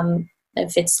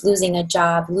 If it's losing a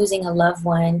job, losing a loved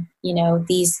one,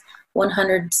 these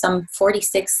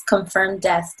 46 confirmed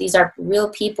deaths. These are real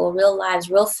people, real lives,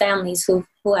 real families who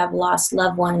have lost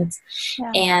loved ones.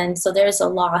 Yeah. And so there's a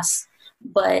loss.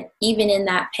 But even in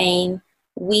that pain,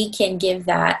 we can give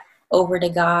that over to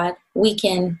God. We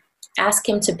can ask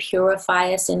him to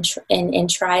purify us and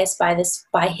try us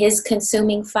by his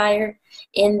consuming fire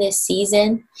in this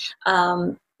season.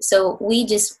 So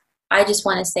I just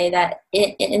want to say that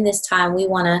in this time, we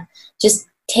want to just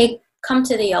come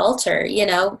to the altar,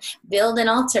 build an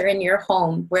altar in your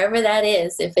home, wherever that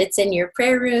is. If it's in your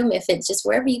prayer room, if it's just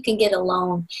wherever you can get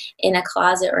alone, in a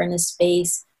closet or in a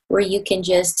space where you can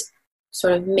just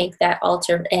sort of make that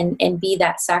altar and be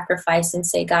that sacrifice and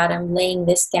say, God, I'm laying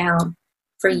this down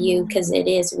for you, because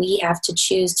we have to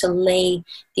choose to lay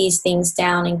these things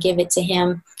down and give it to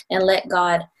him and let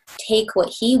God take what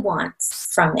he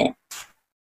wants from it.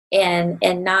 And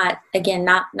not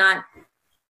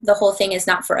the whole thing is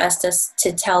not for us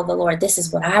to tell the Lord, this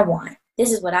is what I want.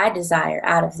 This is what I desire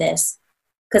out of this.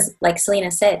 Because like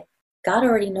Selena said, God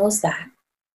already knows that.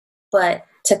 But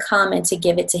to come and to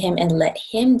give it to him and let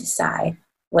him decide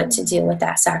what to do with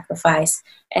that sacrifice,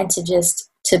 and to just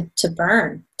to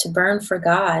burn for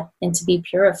God and to be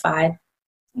purified.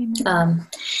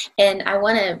 And I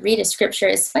want to read a scripture.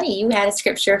 It's funny, you had a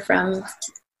scripture from,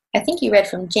 I think you read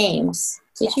from James.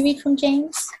 Did you read from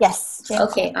James? Yes. James.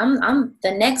 Okay, I'm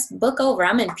the next book over.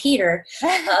 I'm in Peter.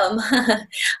 I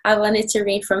wanted to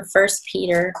read from 1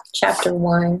 Peter chapter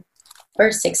 1,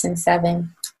 verse 6 and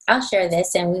 7. I'll share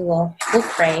this and we'll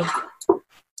pray.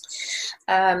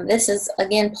 This is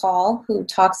again Paul, who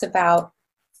talks about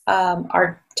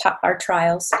our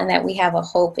trials, and that we have a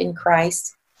hope in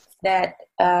Christ. That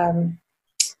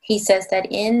he says that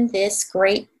in this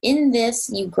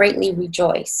you greatly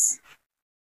rejoice.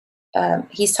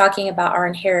 He's talking about our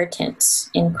inheritance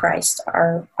in Christ,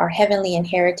 our heavenly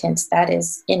inheritance that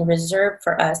is in reserve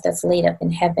for us, that's laid up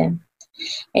in heaven.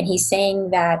 And he's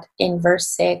saying that in verse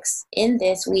 6, in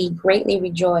this we greatly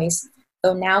rejoice,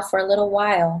 though now for a little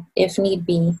while, if need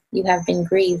be, you have been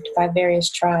grieved by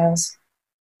various trials.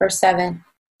 Verse 7,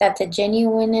 that the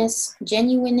genuineness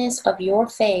of your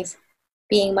faith,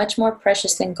 being much more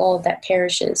precious than gold that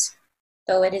perishes,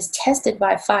 though it is tested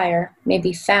by fire, may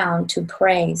be found to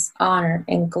praise, honor,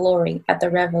 and glory at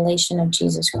the revelation of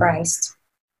Jesus Christ.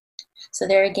 So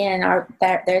there again,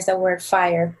 there's the word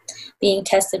fire, being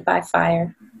tested by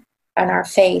fire. And our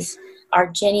faith, our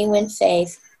genuine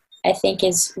faith, I think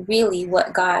is really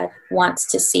what God wants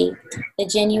to see. The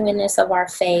genuineness of our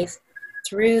faith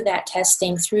through that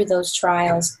testing, through those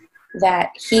trials,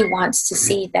 that he wants to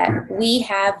see that we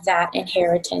have that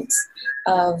inheritance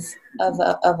of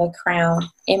a crown,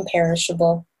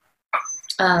 imperishable.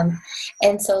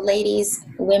 And so ladies,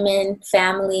 women,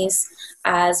 families,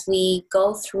 as we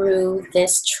go through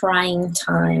this trying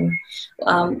time,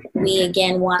 we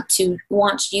again want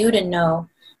you to know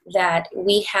that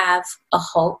we have a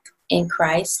hope in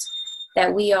Christ,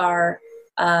 that we are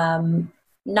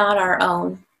not our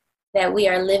own, that we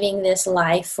are living this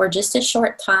life for just a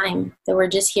short time, that we're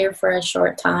just here for a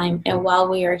short time. And while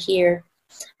we are here,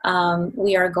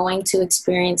 we are going to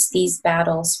experience these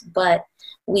battles, but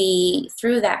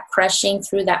through that crushing,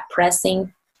 through that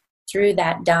pressing, through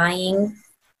that dying,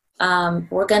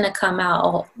 we're going to come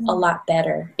out a lot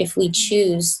better if we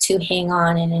choose to hang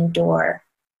on and endure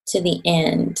to the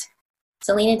end.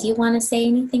 Selena, do you want to say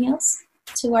anything else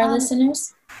to our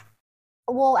listeners?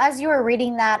 Well, as you were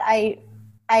reading that,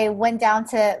 I went down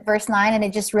to verse 9, and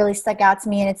it just really stuck out to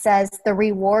me. And it says, the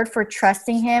reward for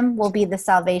trusting him will be the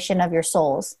salvation of your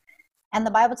souls. And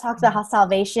the Bible talks about how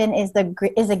salvation is a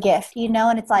gift,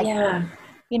 and it's like,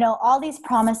 all these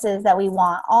promises that we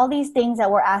want, all these things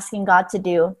that we're asking God to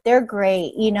do, they're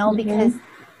great, because,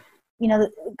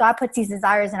 God puts these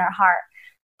desires in our heart,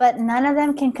 but none of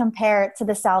them can compare to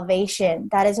the salvation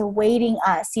that is awaiting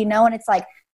us, and it's like,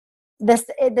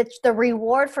 the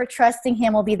reward for trusting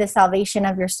him will be the salvation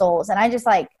of your souls. And I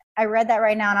read that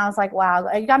right now, and I was like, wow,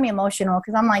 it got me emotional,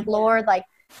 because I'm like, Lord, like,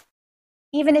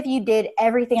 even if you did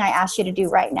everything I asked you to do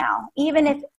right now, even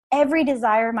if every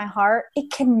desire of my heart, it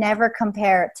can never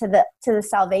compare to the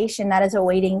salvation that is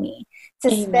awaiting me, to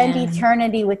spend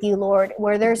eternity with you, Lord,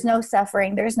 where there's no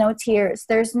suffering, there's no tears,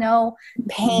 there's no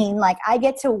pain. Like, I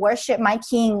get to worship my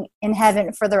King in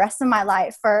heaven for the rest of my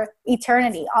life, for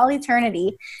eternity, all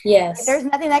eternity. Yes. There's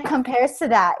nothing that compares to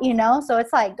that, So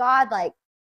it's like, God, like,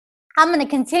 I'm going to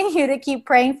continue to keep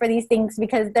praying for these things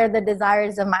because they're the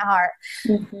desires of my heart.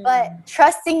 Mm-hmm. But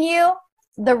trusting you,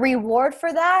 the reward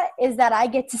for that is that I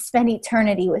get to spend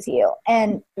eternity with you.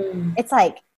 And it's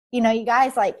like, you know, you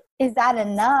guys, like, is that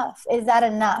enough? Is that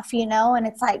enough? You know? And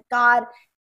it's like, God,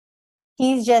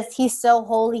 he's so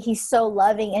holy. He's so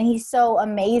loving, and he's so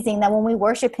amazing that when we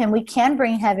worship him, we can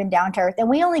bring heaven down to earth. And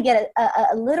we only get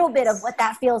a little bit of what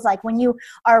that feels like when you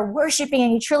are worshiping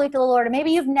and you truly feel the Lord. And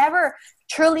maybe you've never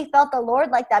truly felt the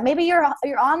Lord like that. Maybe you're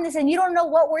on this and you don't know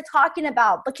what we're talking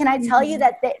about, but can I tell you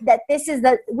that this is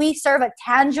we serve a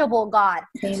tangible God.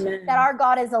 Amen. That our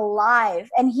God is alive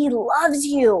and he loves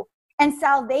you, and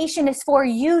salvation is for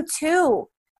you too.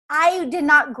 I did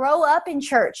not grow up in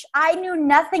church. I knew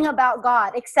nothing about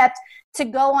God except to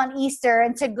go on Easter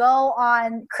and to go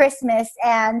on Christmas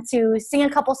and to sing a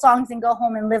couple songs and go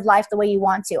home and live life the way you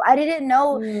want to. I didn't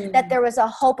know that there was a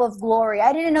hope of glory.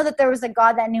 I didn't know that there was a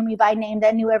God that knew me by name,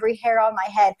 that knew every hair on my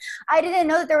head. I didn't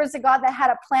know that there was a God that had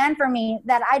a plan for me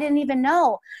that I didn't even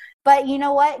know. But you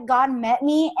know what? God met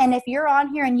me. And if you're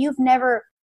on here and you've never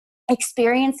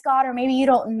experience God, or maybe you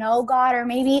don't know God, or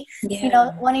maybe you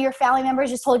know, one of your family members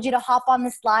just told you to hop on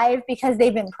this live because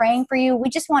they've been praying for you, we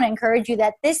just want to encourage you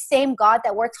that this same God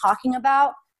that we're talking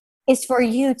about is for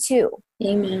you too.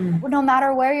 Amen. No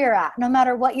matter where you're at, no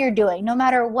matter what you're doing, no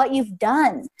matter what you've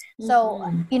done. So,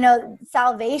 you know,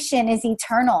 salvation is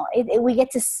eternal. We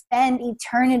get to spend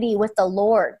eternity with the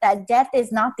Lord. That death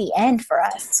is not the end for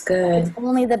us. That's good. It's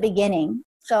only the beginning.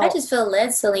 So I just feel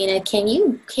led, Selena. Can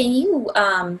you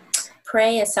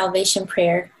pray a salvation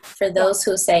prayer for those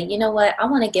who say, you know what, I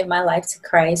want to give my life to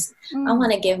Christ. I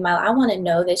want to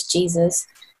know this Jesus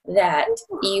that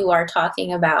you are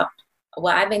talking about.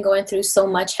 Well, I've been going through so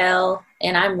much hell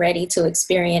and I'm ready to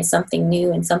experience something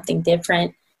new and something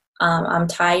different. I'm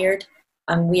tired.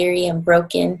 I'm weary. I'm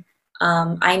broken.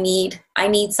 I need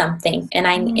something. And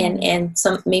I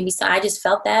just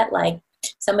felt that, like,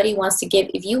 somebody wants to give.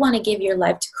 If you want to give your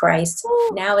life to Christ,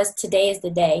 today is the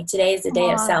day. Today is the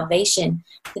day of salvation.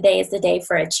 Today is the day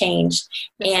for a change.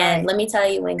 That's and right. Let me tell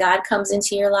you, when God comes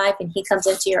into your life and he comes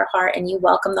into your heart and you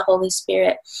welcome the Holy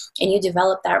Spirit and you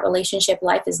develop that relationship,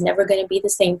 life is never going to be the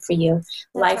same for you.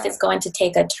 That's life is going to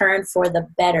take a turn for the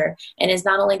better. And it's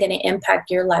not only going to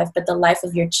impact your life, but the life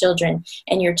of your children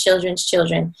and your children's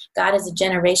children. God is a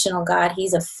generational God.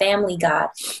 He's a family God.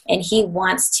 And he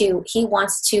wants to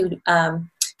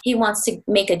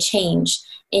make a change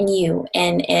in you.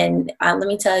 And let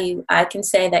me tell you, I can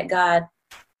say that God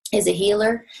is a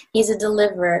healer. He's a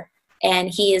deliverer, and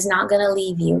he is not going to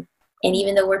leave you. And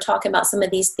even though we're talking about some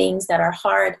of these things that are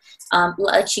hard,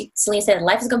 like Selena said,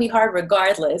 life is going to be hard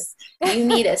regardless. You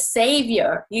need a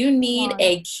savior. You need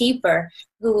a keeper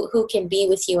who can be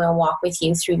with you and walk with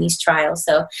you through these trials.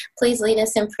 So please lead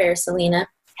us in prayer, Selena.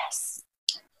 Yes.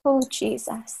 Oh,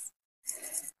 Jesus.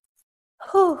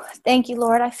 Oh, thank you,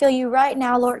 Lord. I feel you right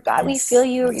now, Lord God. Yes, we feel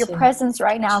your presence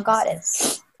right now, God.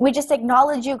 We just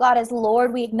acknowledge you, God, as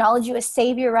Lord. We acknowledge you as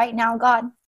Savior right now, God.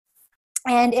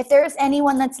 And if there's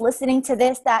anyone that's listening to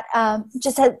this that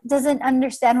doesn't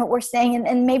understand what we're saying,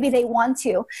 and maybe they want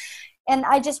to, and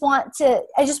I just want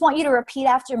you to repeat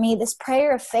after me this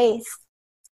prayer of faith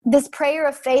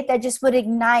that just would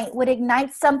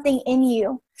ignite something in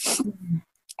you.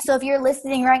 So if you're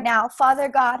listening right now, Father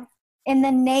God, in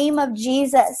the name of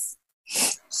Jesus,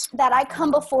 that I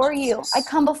come before you. I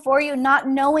come before you not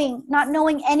knowing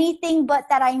anything but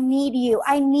that I need you.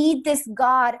 I need this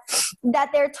God that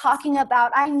they're talking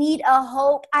about. I need a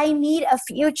hope. I need a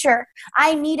future.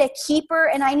 I need a keeper,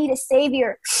 and I need a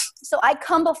savior. So I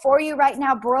come before you right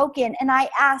now broken, and I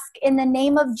ask in the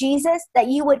name of Jesus that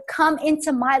you would come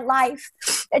into my life,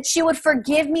 that you would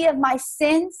forgive me of my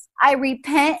sins. I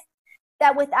repent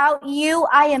that without you,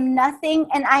 I am nothing,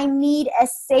 and I need a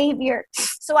savior.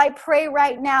 So I pray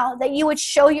right now that you would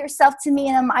show yourself to me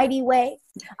in a mighty way.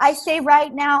 I say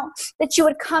right now that you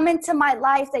would come into my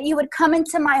life, that you would come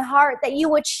into my heart, that you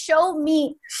would show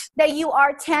me that you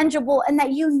are tangible and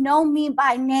that you know me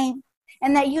by name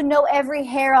and that you know every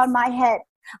hair on my head.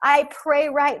 I pray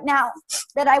right now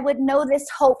that I would know this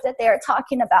hope that they are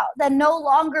talking about, that no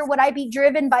longer would I be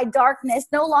driven by darkness,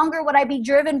 no longer would I be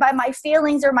driven by my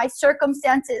feelings or my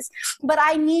circumstances, but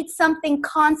I need something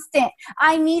constant.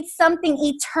 I need something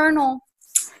eternal.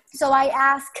 So I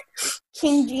ask,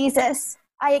 King Jesus,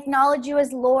 I acknowledge you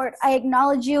as Lord. I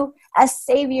acknowledge you as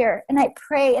Savior. And I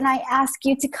pray and I ask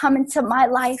you to come into my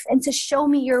life and to show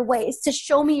me your ways, to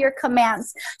show me your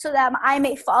commands so that I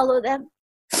may follow them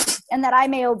and that I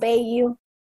may obey you.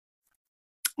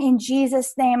 In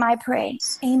Jesus' name I pray.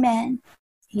 Amen.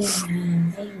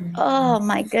 Amen. Amen. Oh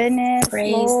my goodness.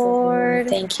 Praise Lord. The Lord.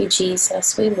 Thank you,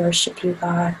 Jesus. We worship you,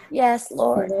 God. Yes,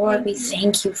 Lord. Lord, we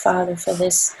thank you, Father, for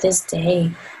this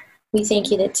day. We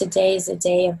thank you that today is a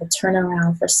day of a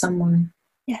turnaround for someone.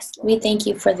 Yes. We thank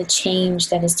you for the change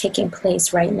that is taking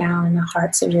place right now in the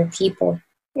hearts of your people.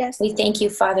 Yes. We thank you,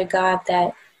 Father God,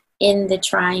 that in the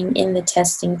trying, in the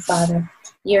testing, Father,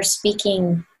 you're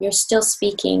speaking, you're still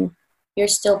speaking, you're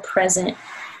still present.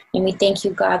 And we thank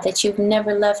you, God, that you've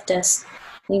never left us.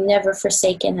 You've never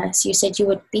forsaken us. You said you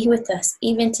would be with us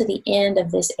even to the end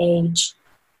of this age.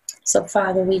 So,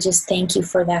 Father, we just thank you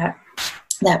for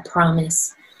that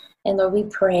promise. And Lord, we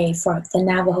pray for the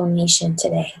Navajo Nation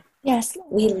today. Yes.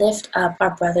 We lift up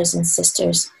our brothers and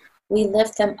sisters. We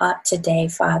lift them up today,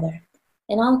 Father.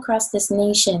 And all across this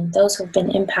nation, those who have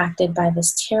been impacted by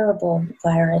this terrible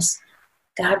virus,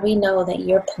 God, we know that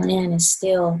your plan is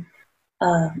still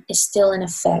in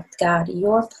effect, God.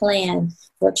 Your plan,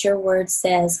 what your word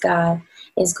says, God,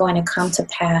 is going to come to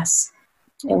pass.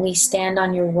 And we stand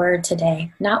on your word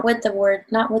today, not what the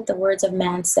words of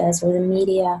man says or the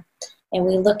media. And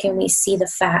we look and we see the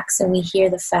facts and we hear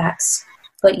the facts.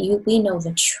 But we know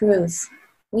the truth.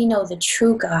 We know the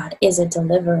true God is a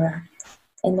deliverer.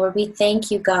 And Lord, we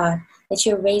thank you, God, that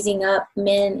you're raising up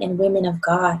men and women of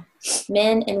God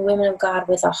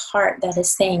with a heart that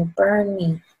is saying, burn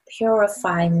me,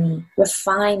 purify me,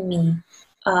 refine me,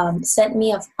 set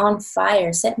me on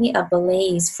fire, set me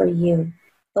ablaze for you.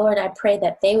 Lord, I pray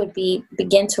that they would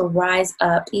begin to rise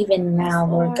up even now,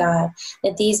 Lord God,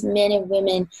 that these men and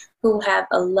women who have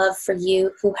a love for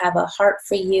you, who have a heart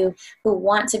for you, who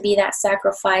want to be that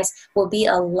sacrifice, will be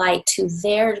a light to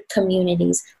their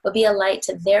communities, will be a light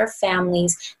to their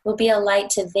families, will be a light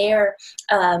to their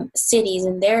cities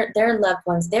and their loved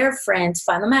ones, their friends,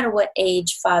 Father, no matter what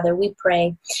age, Father, we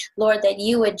pray, Lord, that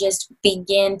you would just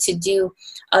begin to do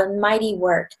a mighty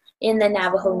work in the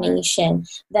Navajo Nation,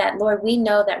 that, Lord, we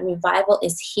know that revival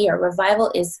is here.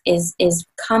 Revival is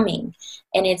coming,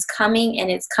 and it's coming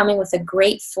with a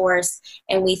great force.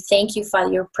 And we thank you,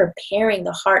 Father, you're preparing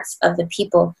the hearts of the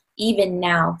people even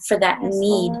now for that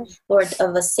need, Lord,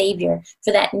 of a Savior,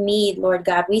 for that need, Lord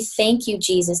God. We thank you,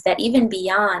 Jesus, that even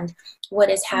beyond what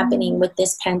is happening with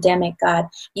this pandemic, God,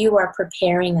 you are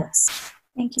preparing us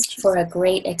for a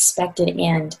great expected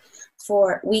end.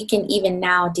 For we can even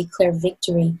now declare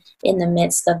victory in the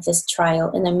midst of this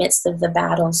trial, in the midst of the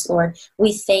battles, Lord.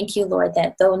 We thank you, Lord,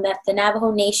 that though the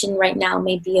Navajo Nation right now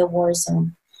may be a war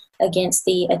zone against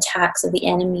the attacks of the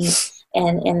enemy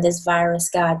and this virus,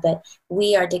 God, but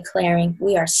we are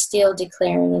still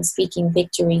declaring and speaking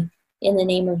victory in the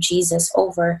name of Jesus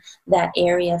over that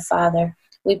area, Father.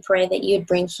 We pray that you'd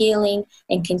bring healing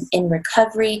and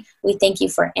recovery. We thank you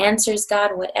for answers,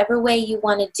 God, whatever way you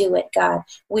want to do it, God.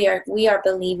 We are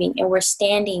believing, and we're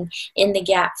standing in the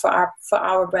gap for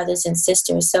our brothers and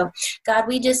sisters. So, God,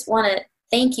 we just want to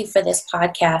thank you for this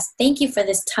podcast. Thank you for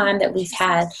this time that we've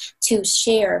had to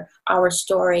share our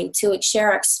story, to share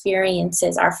our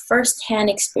experiences, our firsthand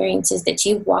experiences that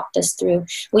you've walked us through.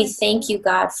 We thank you,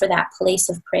 God, for that place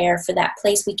of prayer, for that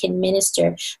place we can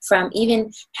minister from,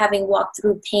 even having walked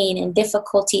through pain and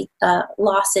difficult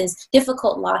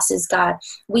losses, God.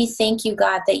 We thank you,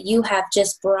 God, that you have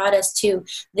just brought us to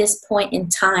this point in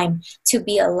time to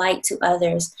be a light to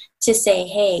others, to say,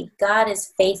 hey, God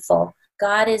is faithful.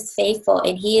 God is faithful,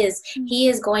 and He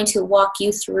is going to walk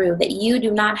you through, that you do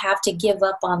not have to give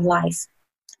up on life,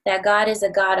 that God is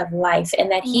a God of life, and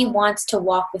that He wants to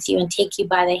walk with you and take you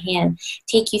by the hand,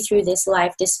 take you through this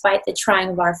life despite the trying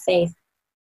of our faith.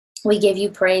 We give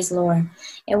you praise, Lord,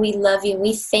 and we love you.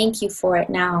 We thank you for it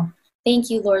now.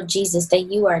 Thank you, Lord Jesus,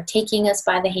 that you are taking us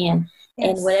by the hand.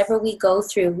 Yes. And whatever we go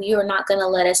through, you are not going to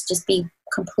let us just be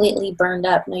completely burned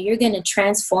up. No, you're going to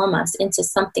transform us into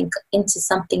something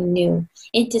new,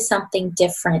 into something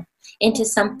different, into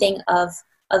something of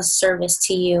service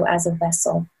to you as a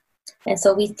vessel. And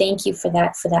so we thank you for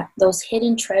that, those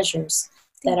hidden treasures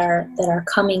that are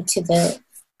coming to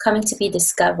be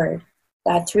discovered,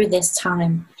 God, through this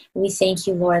time. We thank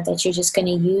you, Lord, that you're just going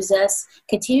to use us,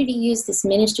 continue to use this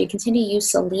ministry, continue to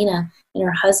use Selena and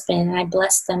her husband. And I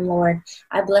bless them, Lord.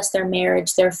 I bless their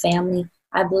marriage, their family.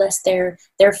 I bless their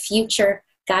future.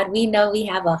 God, we know we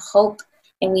have a hope,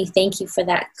 and we thank you for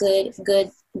that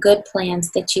good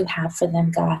plans that you have for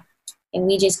them, God. And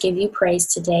we just give you praise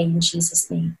today in Jesus'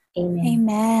 name.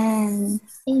 Amen.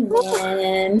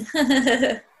 Amen.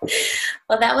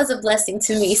 Well, that was a blessing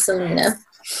to me, Selena.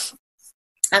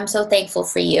 I'm so thankful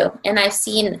for you. And I've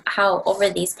seen how over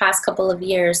these past couple of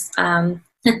years, I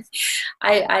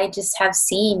just have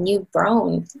seen you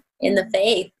grown in the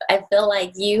faith. I feel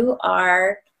like you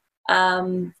are,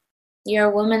 you're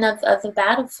a woman of the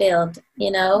battlefield.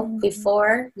 You know,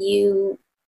 before you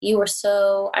were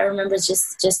so, I remember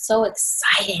just so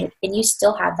excited, and you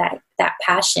still have that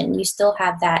passion. You still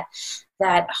have that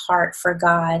that heart for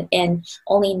God. And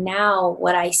only now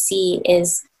what I see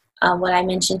is what I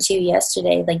mentioned to you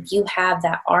yesterday. Like, you have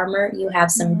that armor, you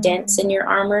have some dents in your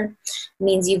armor. It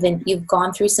means you've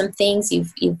gone through some things,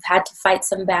 you've had to fight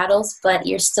some battles, but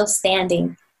you're still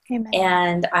standing. Amen.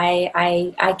 And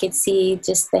I could see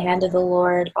just the hand of the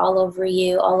Lord all over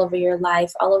you, all over your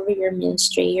life, all over your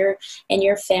ministry, and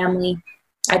your family.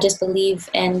 I just believe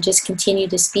and just continue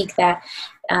to speak that,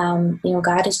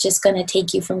 God is just going to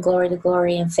take you from glory to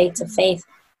glory and faith to faith.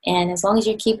 And as long as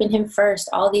you're keeping him first,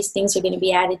 all these things are going to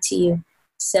be added to you.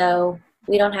 So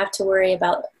we don't have to worry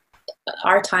about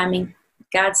our timing.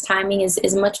 God's timing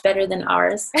is much better than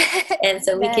ours. And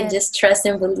so we can just trust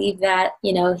and believe that,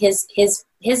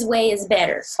 his way is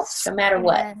better, no matter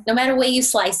what, no matter way you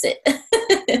slice it.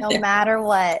 No matter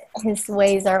what, his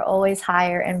ways are always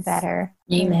higher and better.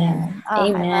 Amen. Oh,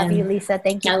 Amen. I love you, Lisa.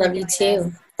 Thank you. I love you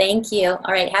too. Thank you.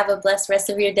 All right. Have a blessed rest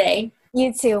of your day.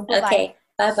 You too. Bye-bye. Okay.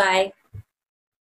 Bye-bye.